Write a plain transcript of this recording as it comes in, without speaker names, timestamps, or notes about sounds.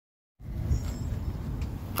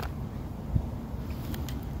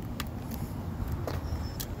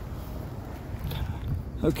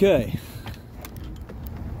Okay,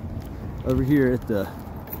 over here at the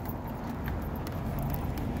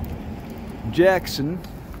Jackson,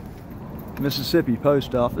 Mississippi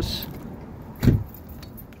Post Office,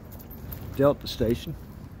 Delta Station.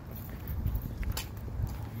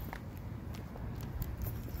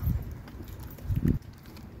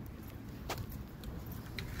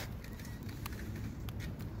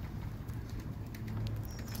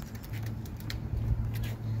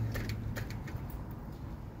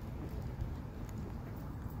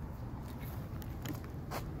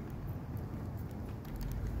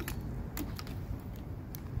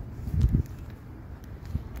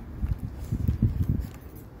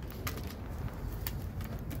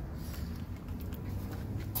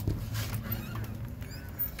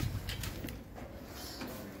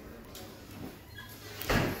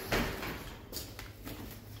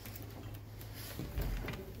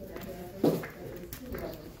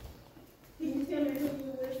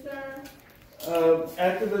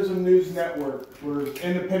 Activism News Network. We're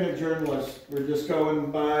independent journalists. We're just going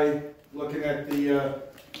by, looking at the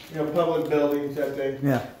public buildings that they.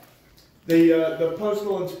 Yeah. The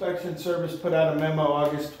Postal Inspection Service put out a memo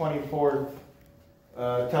August 24th,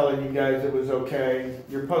 telling you guys it was okay.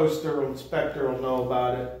 Your postal inspector will know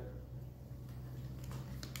about it.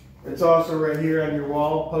 It's also right here on your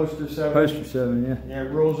wall, Poster 7. Poster 7, yeah. Yeah,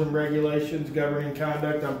 rules and regulations governing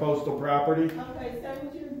conduct on postal property. Okay, so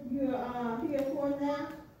what you're here for now?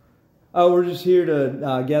 Oh, we're just here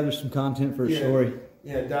to gather some content for a story.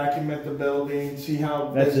 Yeah, document the building, see how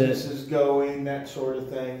That's business is going, that sort of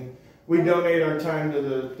thing. We donate our time to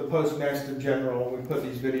the Postmaster General. We put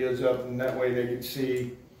these videos up, and that way they can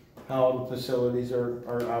see how the facilities are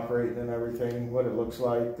operating and everything, what it looks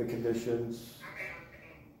like, the conditions,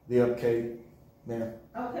 the upkeep. Yeah.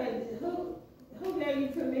 Okay, who gave you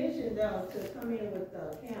permission though to come in with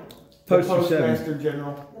the camera? Postmaster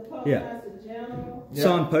General. The Postmaster General? It's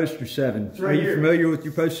on Poster 7. It's right Are you here. familiar with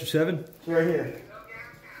your Poster 7? It's right here.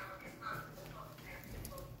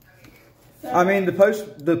 I mean, the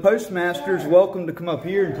postmaster's welcome to come up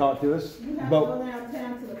here and talk to us. You have to But go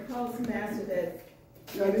downtown to the postmaster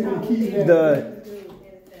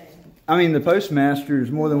the postmaster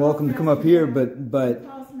is more than welcome to come up here, but the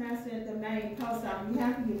postmaster at the main post office, you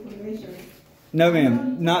have to get permission. no,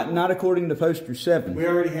 ma'am, not according to Poster 7. We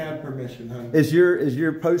already have permission, honey. Is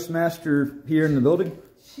your postmaster here in the building?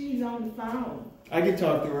 She's on the phone. I can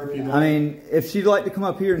talk to her if you want. I mean, if she'd like to come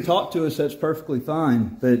up here and talk to us, that's perfectly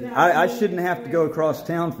fine. But I shouldn't have to go across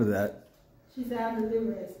town for that. She's out of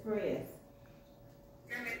Delivery Express.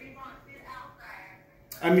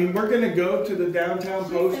 I mean, we're going to go to the downtown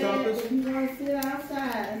post said office. if you want to sit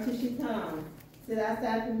outside until she comes, sit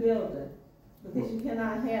outside the building. Because you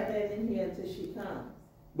cannot have that in here until she comes.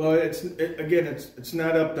 Well, it's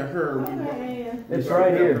not up to her. Okay. It's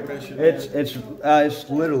right here. It's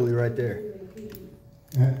literally right there.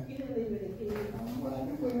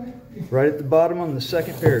 Right at the bottom on the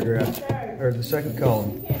second paragraph, or the second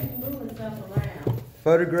column. You can't be moving stuff around.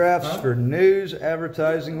 Photographs for news,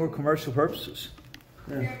 advertising, or commercial purposes.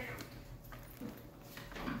 Yeah.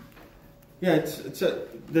 Yeah,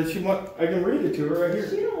 does she want? I can read it to her right here.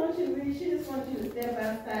 She don't want you to read. She just wants you to step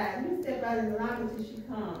outside. You step out in the lobby until she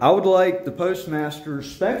comes. I would like the postmaster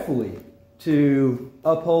respectfully to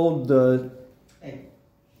uphold the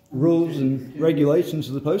rules and regulations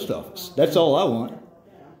of the post office. That's all I want.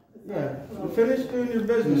 Yeah, you finish doing your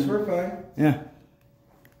business. We're fine. Yeah.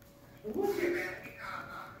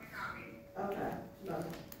 Okay. No.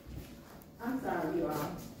 I'm sorry, you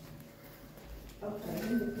all. Okay,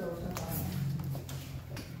 let me close her eyes.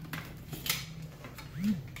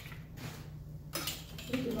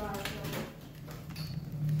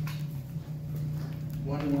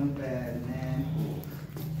 One bad man.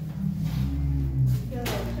 You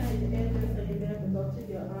gotta change the address so you have to go to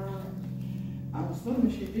your I'm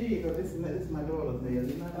assuming she did, because this is my daughter's mail.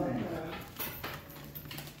 It's not mine.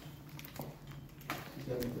 She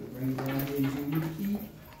said we could bring down these and you keep.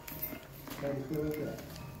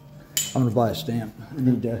 I'm gonna buy a stamp. I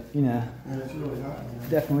need to, Yeah, it's really hot. Man.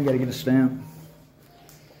 definitely got to get a stamp.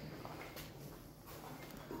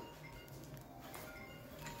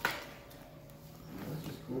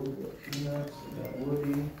 This is cool. We got peanuts. We got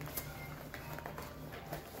Woody.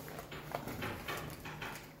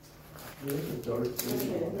 There's a dark blue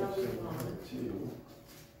one too.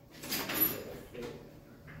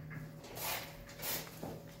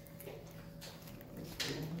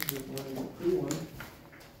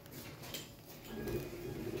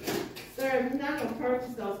 Sir, if you're not going to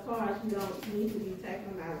purchase those cars, you don't need to be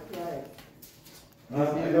taking them out of play. I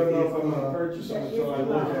don't know if I'm going to purchase them until I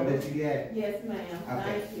look at it. That you got. Yes, ma'am.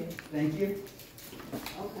 Okay. Thank you. Thank you.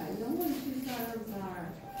 Okay, no one she serves are.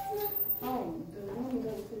 Oh, the one who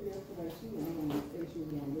goes to yesterday, she said she was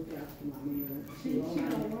gonna look after my meal. She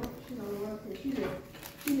don't work. She don't work here.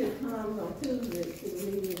 She just comes on Tuesday to the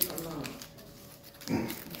meeting alone.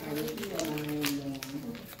 So she got my name down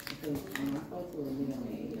because my folks will be on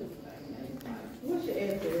me yesterday. What's your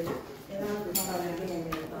address? And I'll just call you again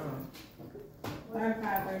in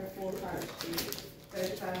 3534 Park Street.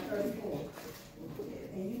 3534.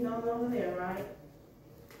 And you know over there, right?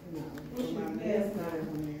 No. What's your last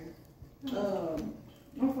name?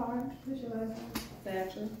 I'm sorry. What's your last name?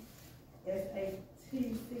 Thatcher.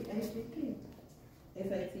 S-A-T-C-H-E-T.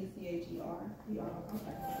 S-A-T-C-H-E-R.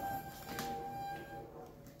 Okay.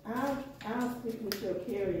 I'll speak with your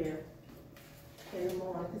carrier in the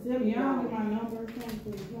morning. Cause they'll be Y'all on get my number, come to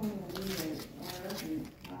the phone and email.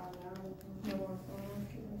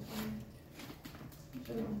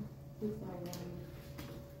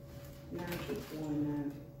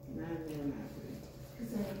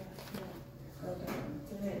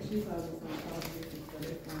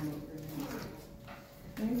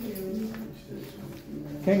 Thank you.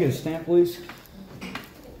 Can I get a stamp, please?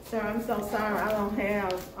 Sir, I'm so sorry. I don't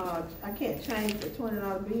have. I can't change the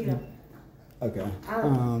 $20 bill. Okay.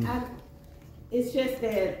 It's just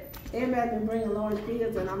that everybody can bring a large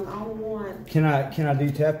bills, and I'm the only one. Can I do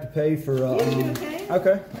tap to pay for? Yes, you can.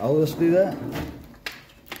 Okay, let's do that.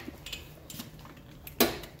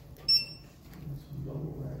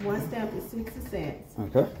 One stamp is 60 cents.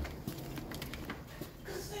 Okay.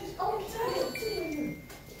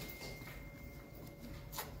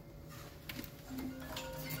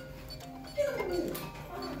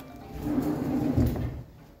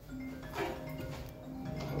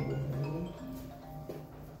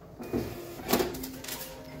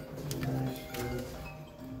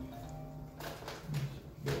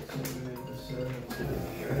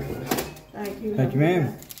 Thank you. Thank you,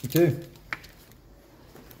 ma'am. You too.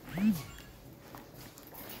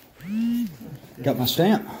 Got my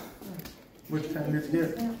stamp. Which kind did you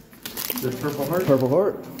get? The Purple Heart? Purple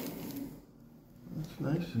Heart. That's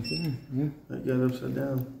nice. Okay, yeah. That got upside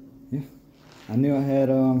down. Yeah. I knew I had,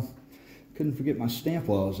 couldn't forget my stamp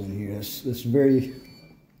while I was in here. That's very,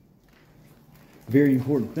 very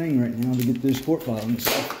important thing right now to get this court file and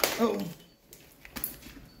stuff. Oh.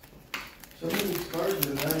 Some of these cards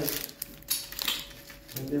are nice.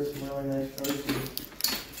 I get some really nice cards here.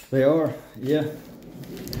 They are, yeah.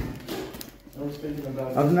 I was thinking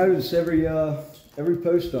about I've noticed every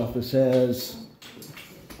post office has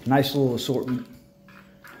nice little assortment.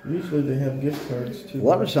 Usually they have gift cards too. A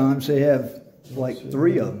lot of times they have like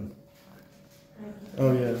 3 of them.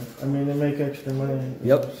 Oh yeah, I mean they make extra money.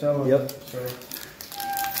 Yep. Selling Yep. it, so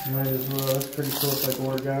might as well. That's pretty cool. It's like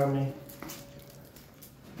origami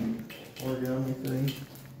thing.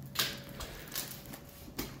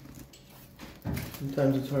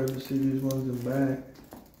 Sometimes it's hard to see these ones in back.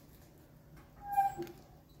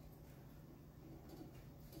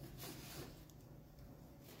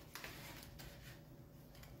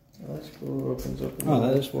 Oh, that's cool. Opens up. Oh,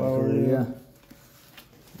 that is flower. cool, yeah.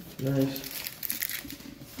 It's nice.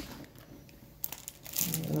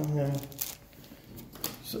 I don't have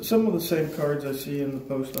some of the same cards I see in the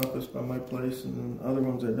post office by my place, and then other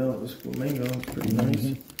ones I don't. This flamingo is pretty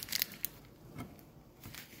nice.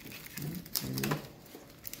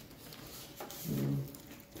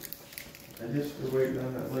 I just was waiting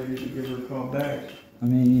on that lady to give her a call back. I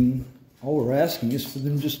mean, all we're asking is for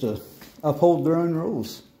them just to uphold their own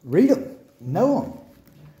rules. Read them. Know them.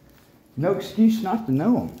 No excuse not to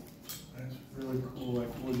know them. That's really cool, like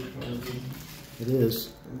wood carving. It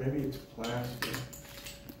is. Or maybe it's plaster.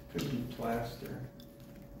 Could be plaster.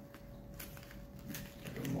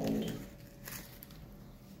 Like a mold.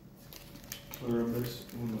 Pluribus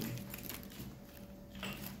unum.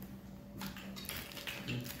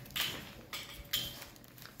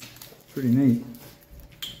 Pretty neat.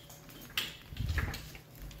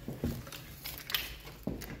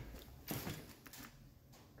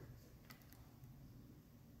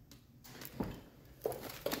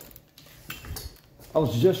 I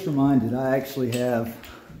was just reminded I actually have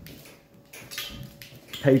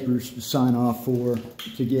papers to sign off for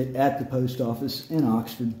to get at the post office in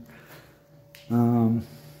Oxford. Too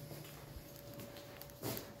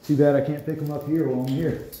bad I can't pick them up here while I'm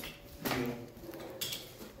here.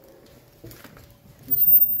 It's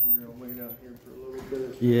hot in here. I'll wait out here for a little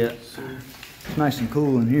bit. Yeah. It's nice and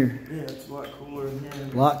cool in here. Yeah, it's a lot cooler in here.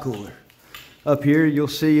 A lot cooler. Up here you'll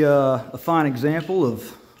see a fine example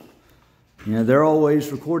of, you know, they're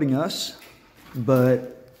always recording us,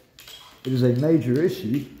 but it is a major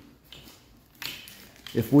issue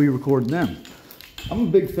if we record them. I'm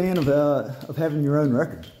a big fan of having your own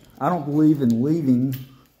record. I don't believe in leaving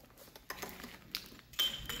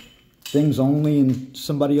things only in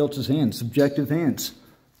somebody else's hands, subjective hands.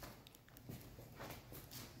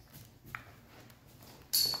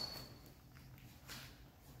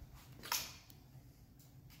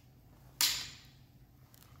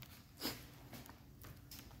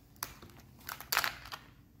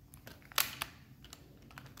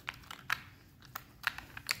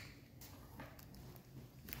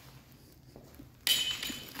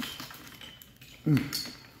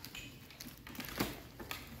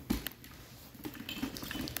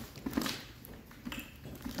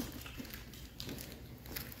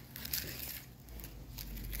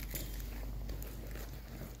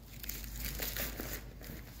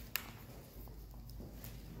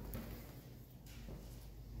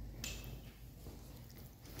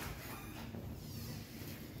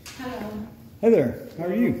 Hello. Hey there, how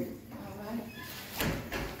are you? All right.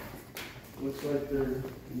 Looks like they're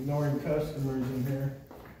ignoring customers in here.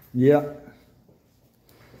 Yeah.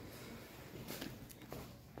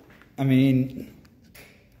 I mean,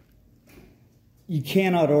 you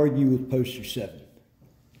cannot argue with poster 7.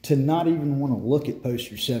 To not even want to look at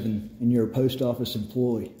poster 7 and you're a post office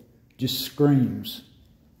employee just screams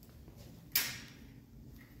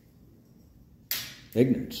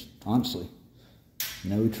ignorance, honestly. You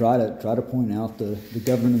know, we try to point out the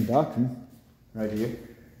governing doctrine right here.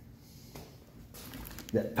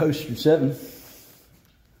 That poster 7.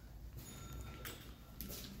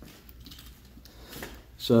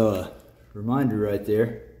 So, reminder right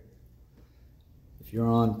there. If you're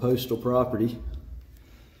on postal property,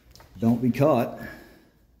 don't be caught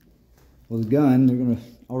with a gun. They're going to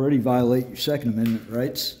already violate your Second Amendment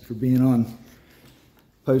rights for being on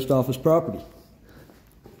post office property.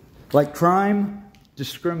 Like crime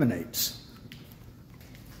discriminates.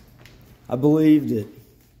 I believe that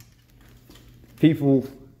people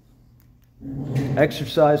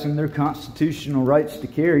exercising their constitutional rights to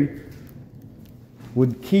carry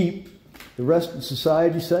would keep the rest of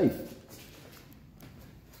society safe.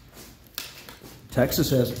 Texas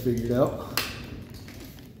has it figured out.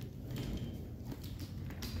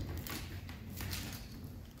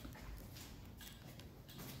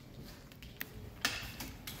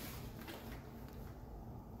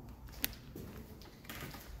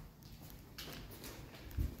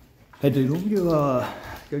 Hey dude, let me go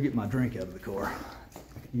get my drink out of the car.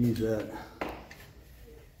 I can use that.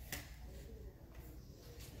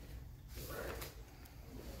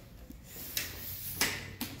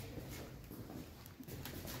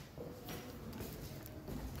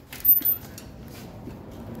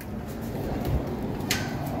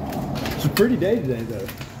 It's a pretty day today though.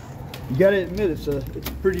 You gotta admit it's a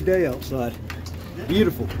pretty day outside.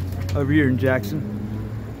 Beautiful over here in Jackson.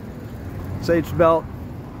 Say it's about,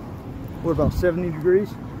 what, about 70 degrees?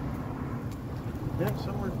 Yeah,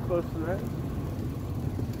 somewhere close to that.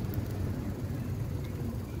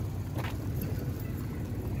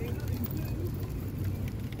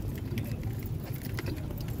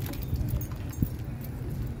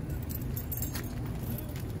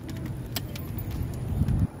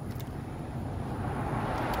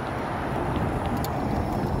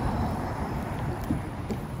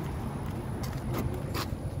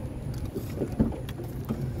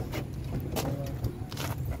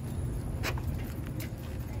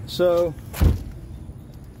 So,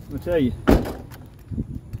 I'm gonna tell you,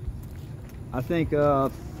 I think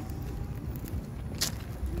I'm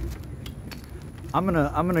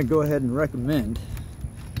gonna go ahead and recommend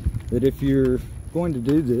that if you're going to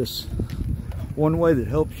do this, one way that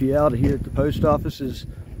helps you out here at the post office is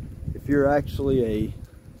if you're actually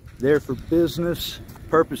there for business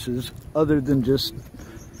purposes other than just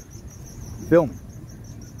filming.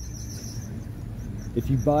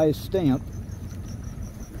 If you buy a stamp,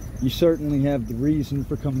 you certainly have the reason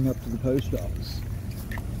for coming up to the post office.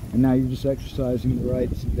 And now you're just exercising the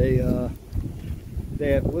rights that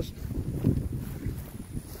they have listed.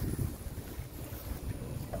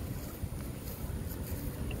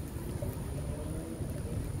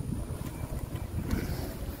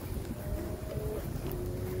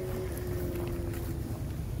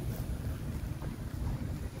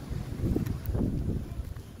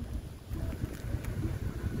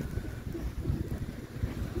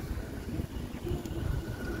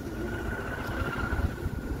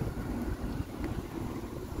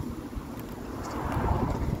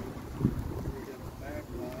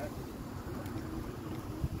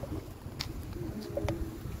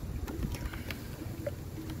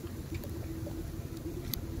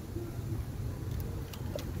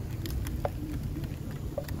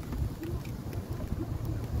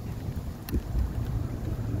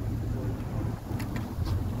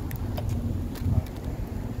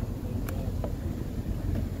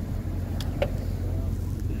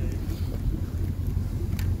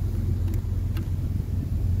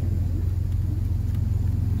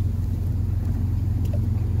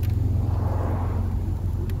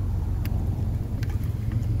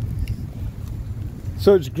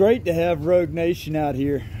 So it's great to have Rogue Nation out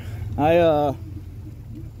here. I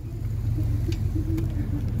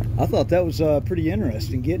thought that was pretty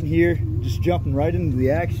interesting, getting here, just jumping right into the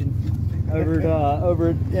action over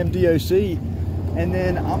at MDOC, and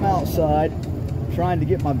then I'm outside trying to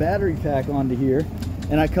get my battery pack onto here,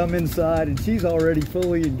 and I come inside and she's already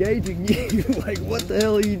fully engaging you. Like, what the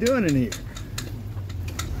hell are you doing in here?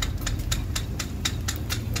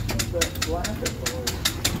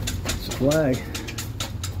 It's a flag.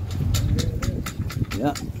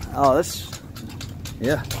 Yeah. Oh, that's,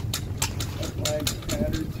 yeah. That flag's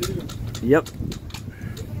tattered too. Yep.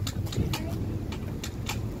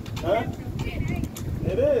 Huh?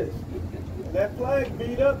 It is. And that flag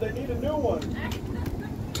beat up, they need a new one.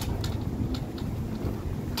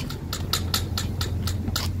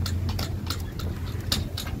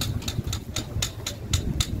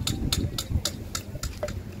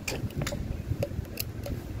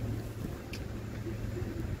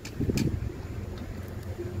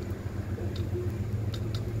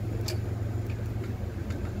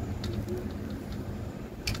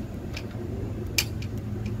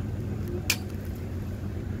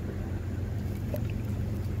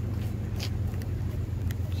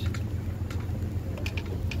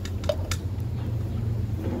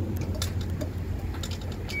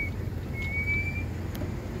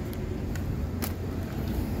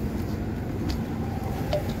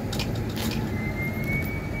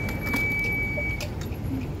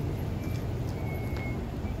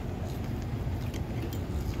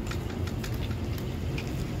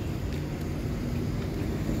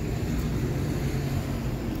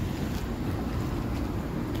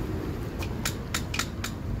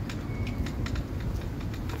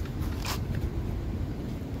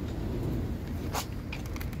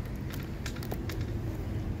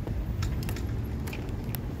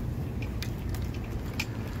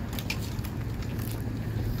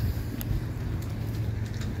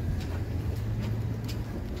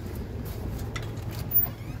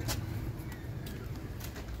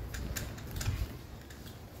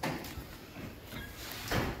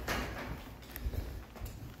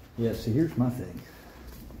 Yeah, so here's my thing.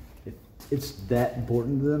 If it's that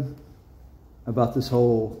important to them about this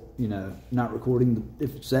whole, you know, not recording,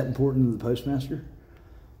 if it's that important to the postmaster,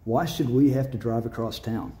 why should we have to drive across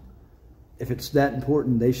town? If it's that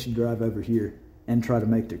important, they should drive over here and try to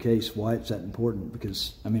make their case why it's that important,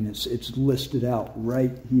 because, I mean, it's listed out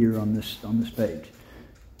right here on this page.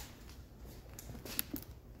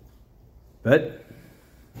 But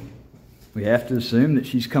we have to assume that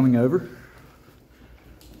she's coming over.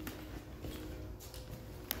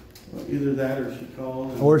 Well, either that or she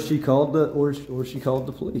called. Or she called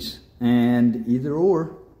the police. And either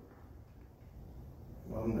or.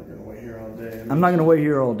 Well, I'm not gonna wait here all day. I'm not gonna wait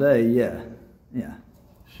here all day, yeah. Yeah.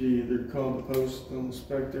 She either called the post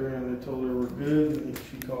inspector and they told her we're good, and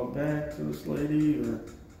she called back to this lady, or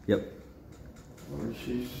Yep. or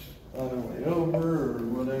she's on her way over, or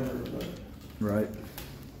whatever. But Right.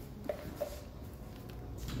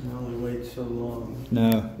 you can only wait so long.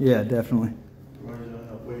 No. Yeah, definitely. Otherwise, I'll end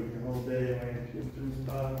up waiting the whole day and I have to get through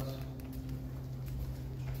the files.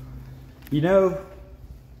 You know,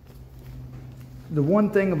 the one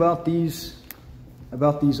thing about these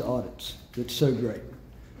audits that's so great,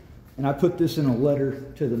 and I put this in a letter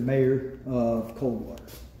to the mayor of Coldwater,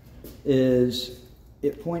 is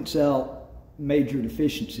it points out major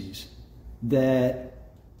deficiencies that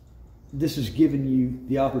this is giving you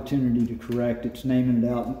the opportunity to correct. It's naming it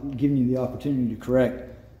out and giving you the opportunity to correct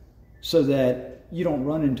so that you don't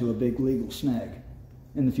run into a big legal snag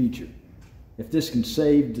in the future. If this can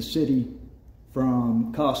save the city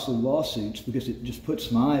from costly lawsuits, because it just puts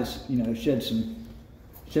some eyes, you know, shed some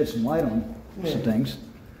light on some things,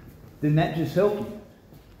 then that just helps you.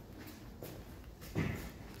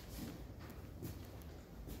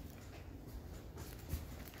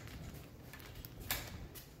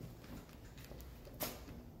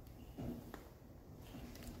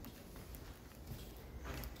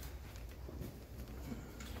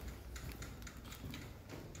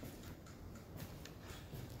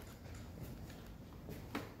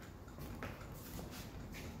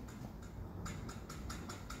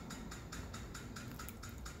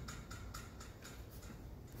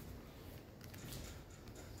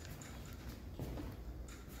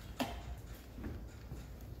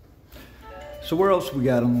 So where else we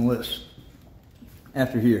got on the list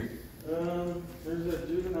after here? There's that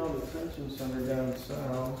juvenile detention center down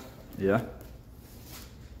south. Yeah.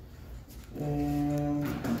 And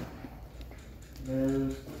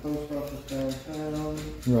there's the post office downtown.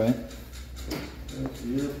 Right. There's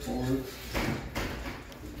the airport.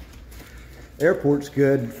 Airport's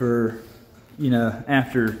good for you know,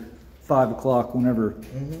 after 5 o'clock, whenever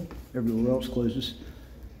everywhere else closes.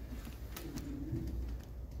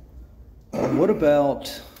 What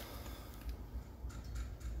about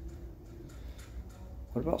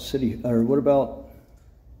city, or what about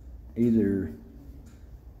either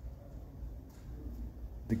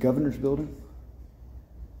the governor's building?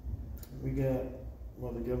 We got,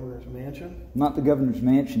 well, the governor's mansion, Not the governor's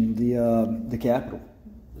mansion, the Capitol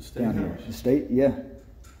the state down house. here. The state, yeah.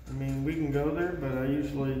 I mean, we can go there, but I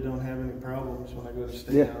usually don't have any problems when I go to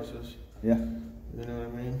state Yeah. houses. Yeah, You know what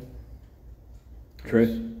I mean?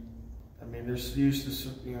 true. I mean, there's used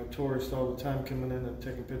to, you know, tourists all the time coming in and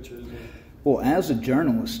taking pictures. And, Well, as a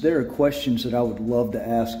journalist, there are questions that I would love to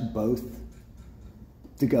ask both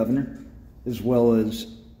the governor as well as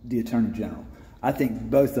the attorney general. I think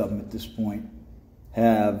both of them at this point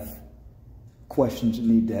have questions that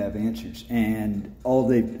need to have answers, and all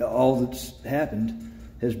that's happened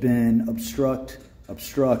has been obstruct,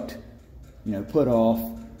 you know, put off,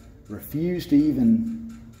 refuse to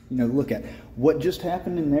even, you know, look at. What just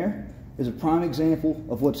happened in there is a prime example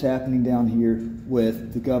of what's happening down here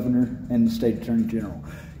with the governor and the state attorney general.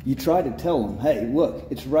 You try to tell them, hey, look,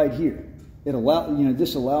 it's right here.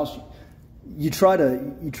 This allows you. You try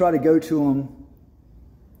to go to them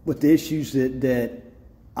with the issues that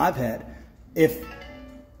I've had. If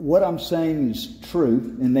what I'm saying is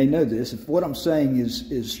true, and they know this, if what I'm saying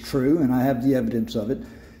is true, and I have the evidence of it,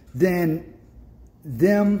 then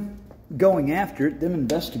them going after it, them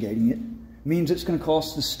investigating it, means it's going to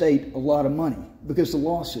cost the state a lot of money because the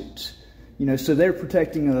lawsuits. You know, so they're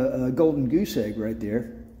protecting a golden goose egg right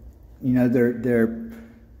there. You know,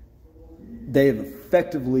 they have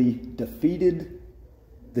effectively defeated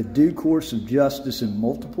the due course of justice in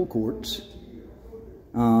multiple courts,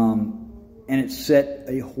 and it's set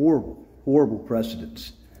a horrible, horrible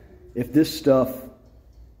precedence. If this stuff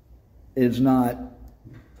is not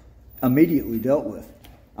immediately dealt with,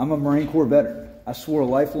 I'm a Marine Corps veteran. I swore a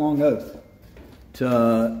lifelong oath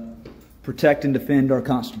to protect and defend our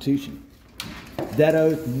Constitution. That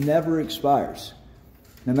oath never expires.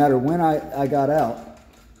 No matter when I got out,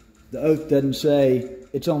 the oath doesn't say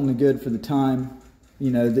it's only good for the time,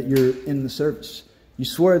 you know, that you're in the service. You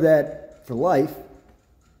swear that for life,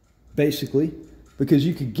 basically, because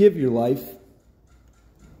you could give your life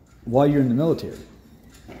while you're in the military,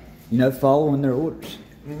 you know, following their orders.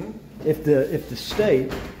 If the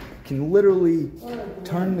state can literally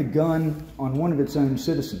turn the gun on one of its own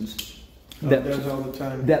citizens it does all the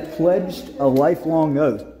time. that pledged a lifelong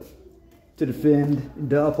oath to defend,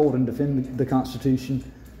 to uphold and defend the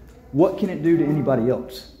Constitution, what can it do to anybody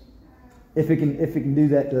else? If it can do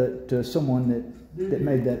that to someone that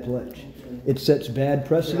made that pledge, it sets bad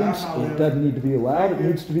precedents. It doesn't need to be allowed. It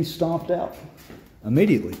needs to be stomped out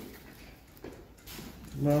immediately.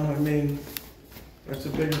 Well, I mean, that's a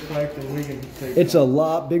bigger fight than we can take. It's a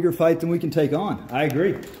lot bigger fight than we can take on. I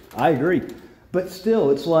agree. But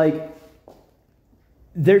still, it's like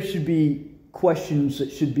there should be questions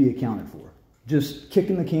that should be accounted for. Just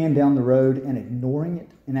kicking the can down the road and ignoring it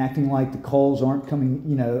and acting like the calls aren't coming,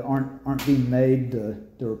 you know, aren't being made, the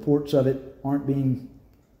reports of it aren't being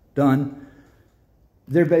done.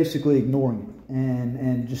 They're basically ignoring it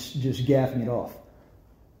and just gaffing it off.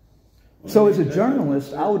 So as a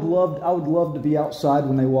journalist, I would love to be outside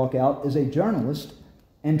when they walk out as a journalist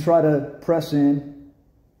and try to press in,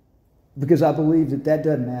 because I believe that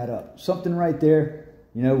doesn't add up. Something right there,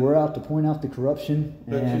 you know, we're out to point out the corruption.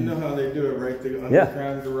 But you know how they do it, right? The Yeah.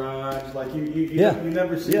 underground garage, like you Yeah. you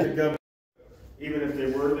never see Yeah. the government. Even if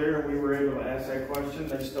they were there and we were able to ask that question,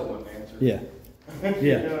 they still wouldn't answer. Yeah.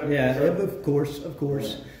 You know what I mean? So- Of course. Yeah,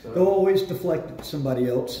 so- They'll always deflect it to somebody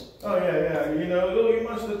else. Oh yeah. You know, oh, you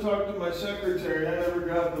must have talked to my secretary. I never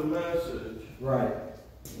got the message. Right.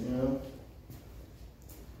 You know.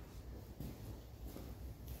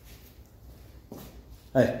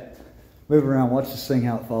 Hey, move around, watch this thing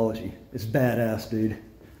how it follows you. It's badass, dude.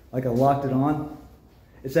 Like I locked it on.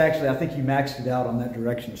 It's actually, I think you maxed it out on that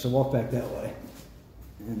direction, so walk back that way.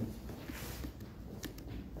 And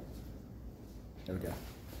there we go.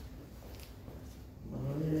 Oh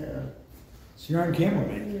yeah. So you're on camera,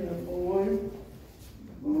 man. Yeah, boy.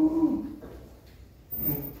 Ooh.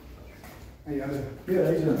 How you doing? Good,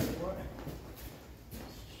 how you doing?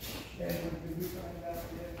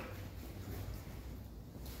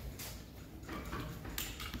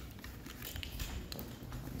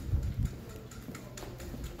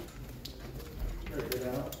 Check it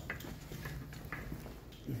out.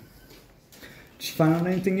 Did you find out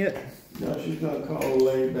anything yet? No, she's gonna call the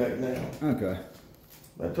lady back now. Okay.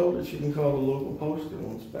 I told her she can call the local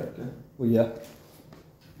postal inspector. Well, yeah.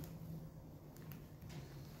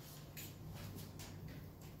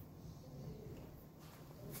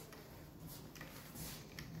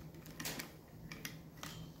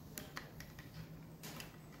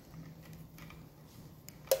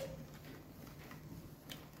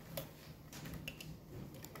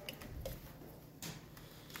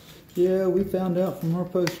 Yeah, we found out from our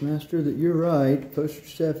postmaster that you're right. Poster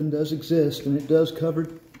 7 does exist, and it does cover.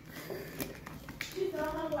 She's on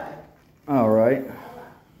her way. All right.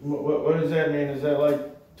 What does that mean? Is that like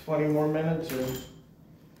 20 more minutes or?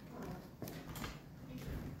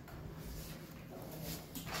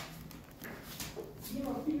 Give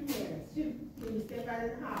her a few minutes. Can you step out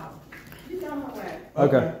of the house? She's on her way.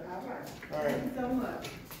 Okay. All right. All right. Thank you so much.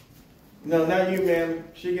 No, not you, ma'am.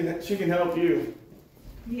 She can help you.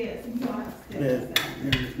 Yes, you know how to step Yeah,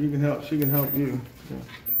 aside. you can help. She can help you. Yeah.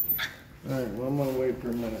 All right. Well, I'm gonna wait for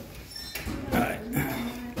a minute. All right.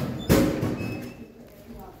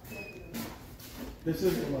 This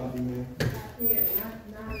is the lobby, ma'am. Yeah,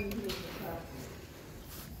 not in here.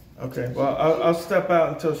 Okay. Well, I'll step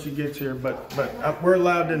out until she gets here, but we're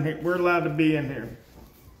allowed in here. We're allowed to be in here,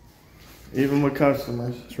 even with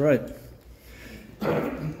customers. That's right.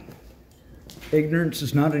 Ignorance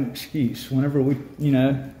is not an excuse. Whenever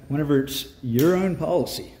whenever it's your own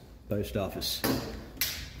policy, post office.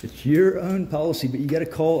 It's your own policy, but you got to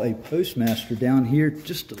call a postmaster down here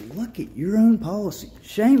just to look at your own policy.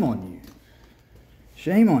 Shame on you.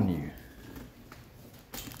 Shame on you.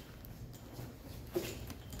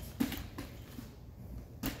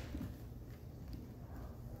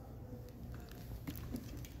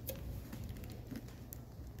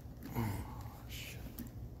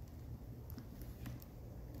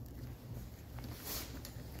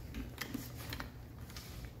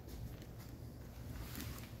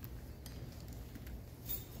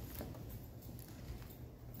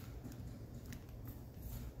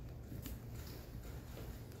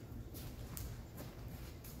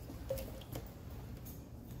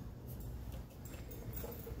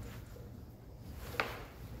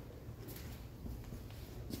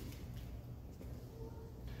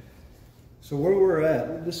 So where we're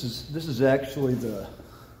at, this is actually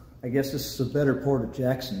I guess this is the better part of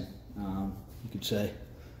Jackson, you could say,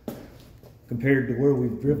 compared to where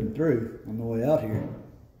we've driven through on the way out here.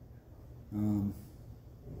 I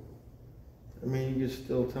mean, you can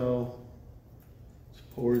still tell it's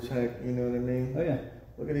poor as heck. You know what I mean? Oh yeah,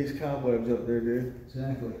 Look at these cobwebs up there, dude.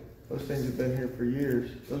 exactly. Those things have been here for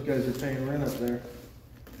years. Those guys are paying rent up there.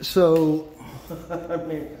 So I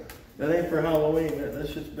mean, that ain't for Halloween. That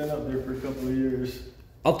shit's been up there for a couple of years.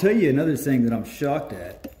 I'll tell you another thing that I'm shocked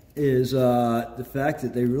at is the fact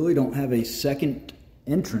that they really don't have a second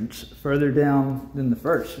entrance further down than the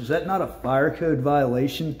first. Is that not a fire code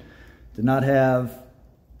violation to not have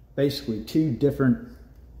basically two different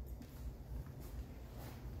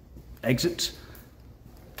exits?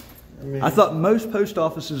 I mean, I thought most post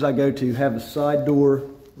offices I go to have a side door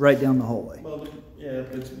right down the hallway. well, yeah,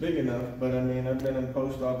 if it's big enough. But I mean, I've been in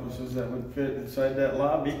post offices that would fit inside that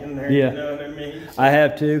lobby in there. Yeah. You know what I mean? I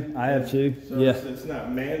have two. I have two. So Yeah. it's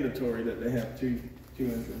not mandatory that they have two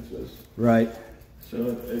entrances. Right.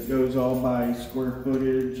 So it goes all by square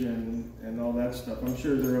footage and all that stuff. I'm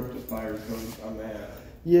sure they're up to fire code on that.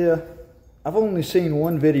 Yeah. I've only seen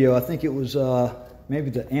one video. I think it was maybe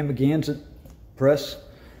the Amagansett Press.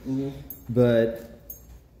 Mm-hmm. But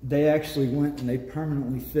they actually went and they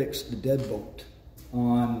permanently fixed the deadbolt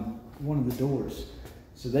on one of the doors.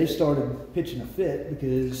 So they started pitching a fit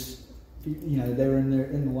because, you know, they were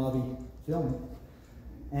in the lobby filming,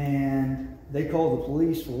 and they called the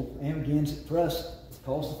police. Well, Amagansett Press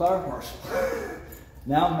calls the fire marshal.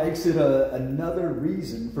 Now makes it another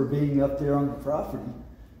reason for being up there on the property,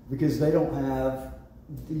 because they don't have,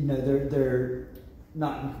 you know, they're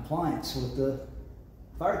not in compliance with the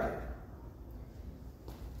fire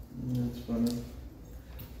code. That's funny.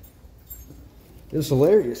 It was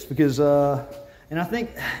hilarious because, and I think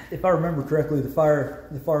if I remember correctly, the fire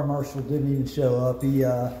marshal didn't even show up.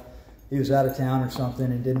 He was out of town or something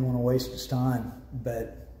and didn't want to waste his time.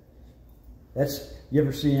 But you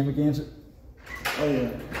ever see Amagansett? Oh yeah.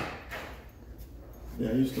 Yeah,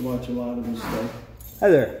 I used to watch a lot of his stuff. Hi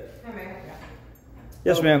there.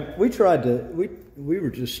 Yes, ma'am. We tried to. We were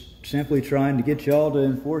just simply trying to get y'all to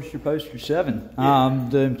enforce your poster 7. Yeah.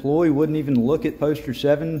 The employee wouldn't even look at poster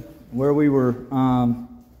 7 where we were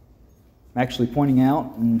actually pointing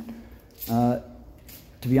out. And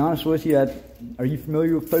to be honest with you, are you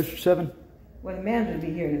familiar with poster 7? Well, the manager will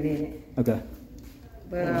be here in a minute. Okay.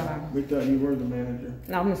 But We thought you were the manager.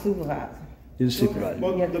 no, I'm the supervisor. You're the supervisor.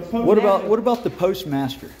 Well, Yeah. the What about the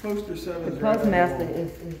postmaster? poster 7? The postmaster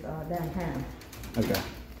is downtown. Okay.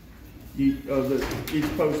 Each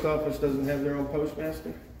post office doesn't have their own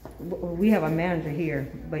postmaster? We have a manager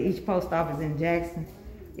here, but each post office in Jackson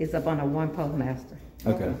is up under one postmaster.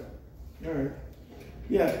 Okay. All right.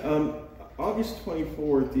 Yeah, August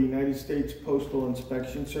 24th, the United States Postal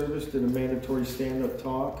Inspection Service did a mandatory stand-up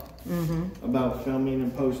talk about filming in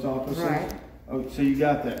post offices. Right. Oh, so you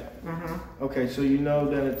got that? Okay, so you know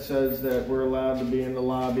that it says that we're allowed to be in the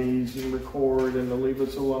lobbies and record and to leave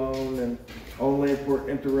us alone, and only if we're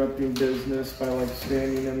interrupting business by like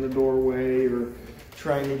standing in the doorway or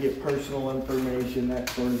trying to get personal information, that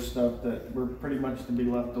sort of stuff, that we're pretty much to be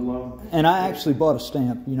left alone. And I actually bought a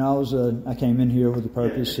stamp. You know, I came in here with a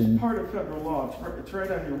purpose. Yeah, it's and part of federal law. It's right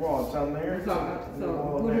on your wall. It's on there. So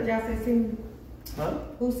who did y'all say send? Huh?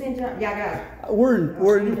 Who sent y'all? Y'all got it.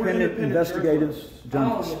 We're independent investigative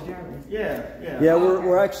journalists. Oh, you're journalists. Yeah. Yeah,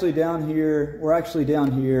 we're actually down here.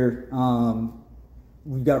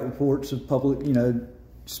 We've got reports of public,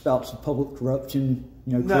 spouts of public corruption,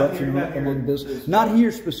 corruption among business. Not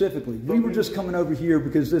here specifically. We were just coming over here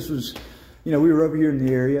because this was, we were over here in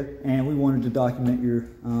the area and we wanted to document your.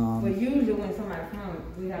 But usually when somebody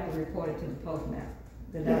comes, we have to report it to the postmaster.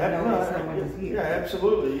 Yeah,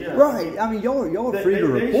 absolutely. Yeah. Right. I mean, y'all are free to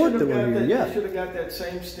report that we're here. Yeah. They should have got that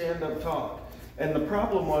same stand-up talk. And the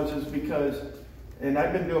problem is because, and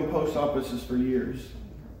I've been doing post offices for years,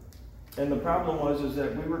 and the problem is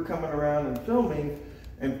that we were coming around and filming,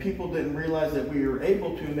 and people didn't realize that we were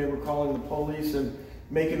able to, and they were calling the police and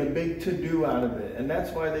making a big to-do out of it. And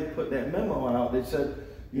that's why they put that memo out. They said,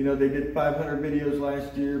 they did 500 videos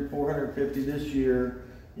last year, 450 this year,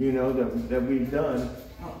 that we've done.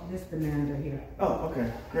 Oh, this is the manager here. Oh,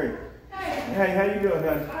 okay, great. Hey, how you doing,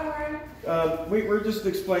 hon? All right. We're just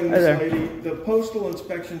explaining this lady. The Postal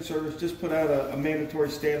Inspection Service just put out a mandatory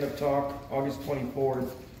stand-up talk August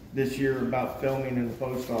 24th this year about filming in the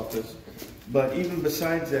post office. But even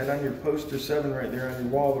besides that, on your poster 7 right there on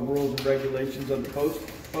your wall, the rules and regulations of the post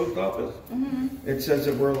office, it says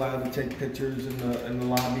that we're allowed to take pictures in the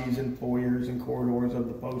lobbies and foyers and corridors of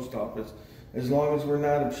the post office, as long as we're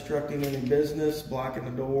not obstructing any business, blocking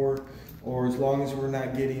the door, or as long as we're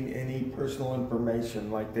not getting any personal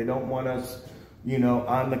information. Like they don't want us,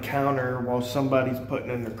 on the counter while somebody's putting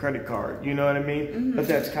in their credit card. You know what I mean? But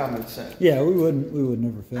that's common sense. Yeah, we would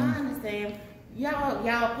never film. I understand.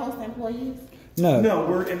 Y'all post employees? No,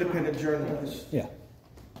 we're independent journalists. Yeah.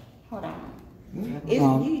 Hold on. Mm-hmm. You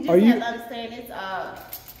have to understand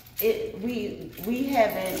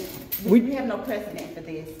we have no precedent for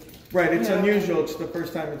this. Right, it's unusual. It's the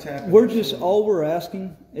first time it's happened. All we're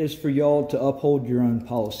asking is for y'all to uphold your own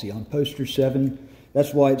policy on poster 7.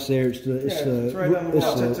 That's why it's there. It's right on the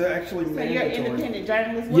wall. It's actually so mandatory. you're independent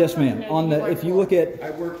journalist? Yes, ma'am. If you look at,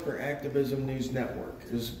 I work for Activism News Network,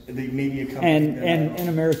 is the media company. And in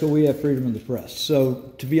America, we have freedom of the press.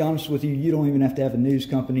 So to be honest with you, you don't even have to have a news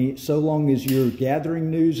company. So long as you're gathering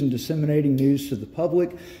news and disseminating news to the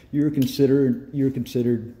public, you're considered.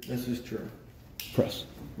 This is true. Press.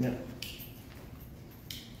 Yeah.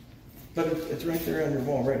 But it's right there on your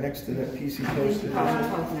wall, right next to that PC poster.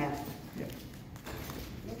 Yeah.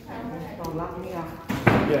 Don't lock me out.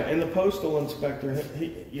 Yeah, and the postal inspector,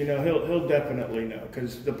 he'll definitely know,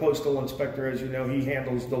 because the postal inspector, as you know, he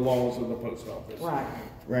handles the laws of the post office. Right.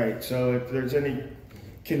 Right. So if there's any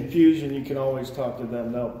confusion, you can always talk to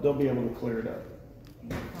them. They'll be able to clear it up.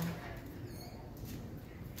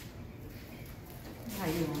 How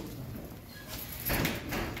you doing?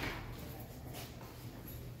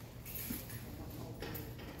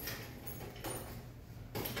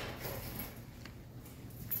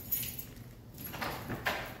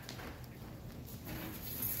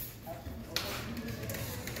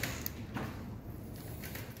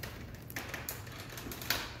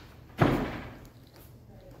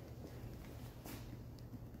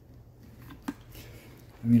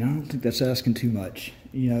 I mean, I don't think that's asking too much.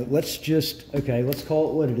 Let's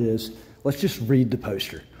call it what it is. Let's just read the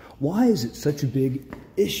poster. Why is it such a big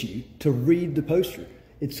issue to read the poster?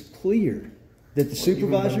 It's clear that the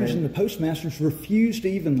supervisors and the postmasters refuse to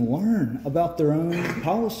even learn about their own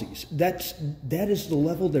policies. That is the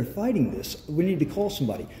level they're fighting this. We need to call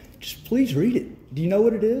somebody. Just please read it. Do you know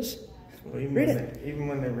what it is? Well, even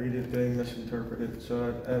when they read it, they misinterpret it.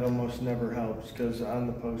 So it almost never helps, because on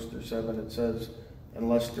the poster 7 it says,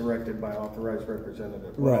 unless directed by authorized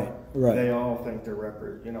representative. Well, right. They all think they're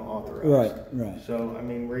authorized. Right. So I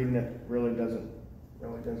mean, reading it really doesn't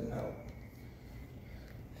help.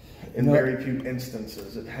 In very few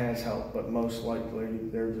instances, it has helped, but most likely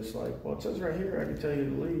they're just like, well, it says right here, I can tell you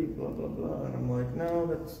to leave, blah blah blah, and I'm like, no,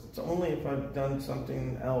 it's only if I've done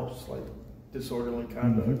something else, like disorderly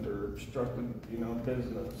conduct or obstructed,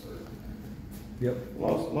 business or. Yep.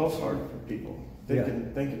 Law's hard for people.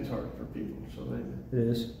 Thinking's hard for people, so they it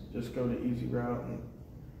is. Just go the easy route and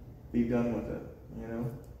be done with it.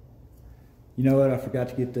 You know what? I forgot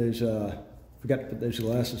to get those. Forgot to put those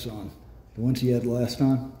glasses on. The ones he had last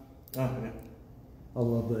time. Oh, yeah. I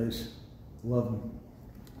love those. Love them.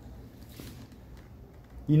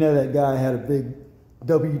 You know that guy had a big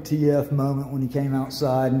WTF moment when he came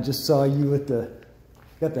outside and just saw you with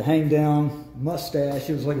got the hang down mustache.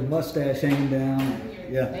 It was like a mustache hanging down.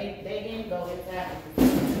 Yeah. They didn't go inside.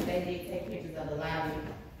 They did take pictures of the lobby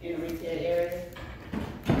in the retail area.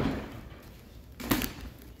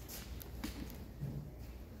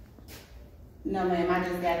 No, ma'am, I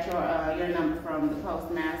just got your number from the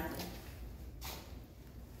postmaster.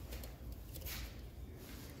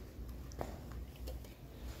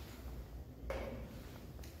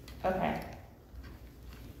 Okay.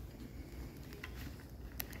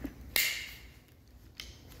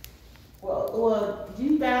 Well, do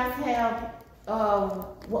you guys have,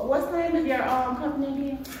 what's the name of your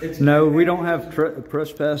company again? No, we don't have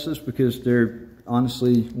press passes because they're,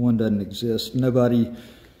 honestly, one doesn't exist. Nobody,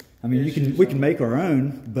 I mean, we can make our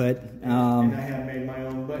own, but... and I have made my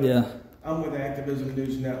own, but yeah. I'm with Activism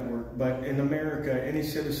News Network, but in America, any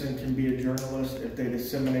citizen can be a journalist if they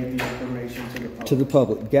disseminate the information to the public. To the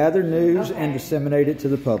public. Gather news and disseminate it to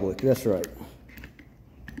the public. That's right.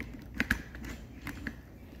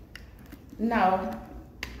 No.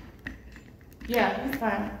 Yeah, it's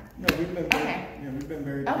fine. No, we've been we've been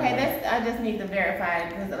very Okay, I just need to verify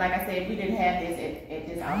because, like I said, if we didn't have this at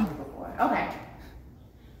this office before. Okay.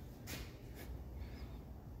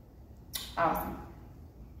 Awesome.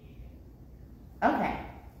 Okay.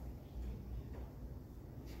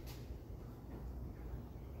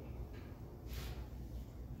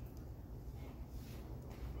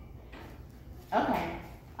 Okay.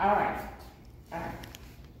 All right. All right.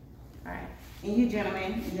 All right. And you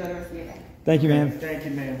gentlemen, enjoy the rest of your day. Thank you, ma'am. Thank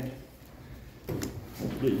you, ma'am.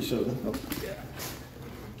 Get you soda. Oh, yeah.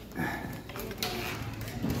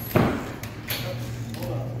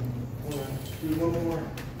 Hold on. Do one more.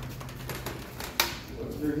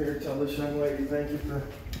 Look through here, tell this young lady thank you for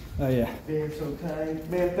being so kind.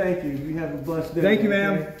 Man, thank you. You have a blessed day. Thank you,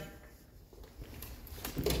 ma'am.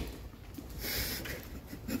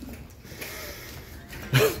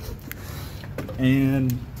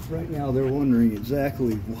 And right now they're wondering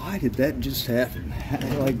exactly why did that just happen?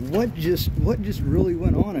 Like what just really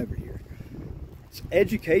went on over here? It's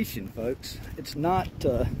education, folks. It's not,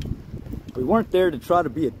 we weren't there to try to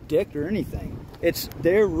be a dick or anything. It's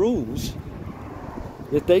their rules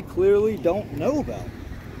that they clearly don't know about,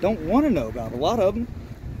 don't want to know about, a lot of them.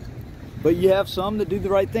 But you have some that do the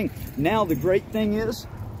right thing. Now the great thing is,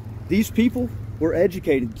 these people were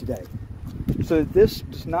educated today. So this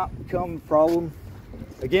does not become a problem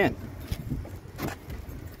again.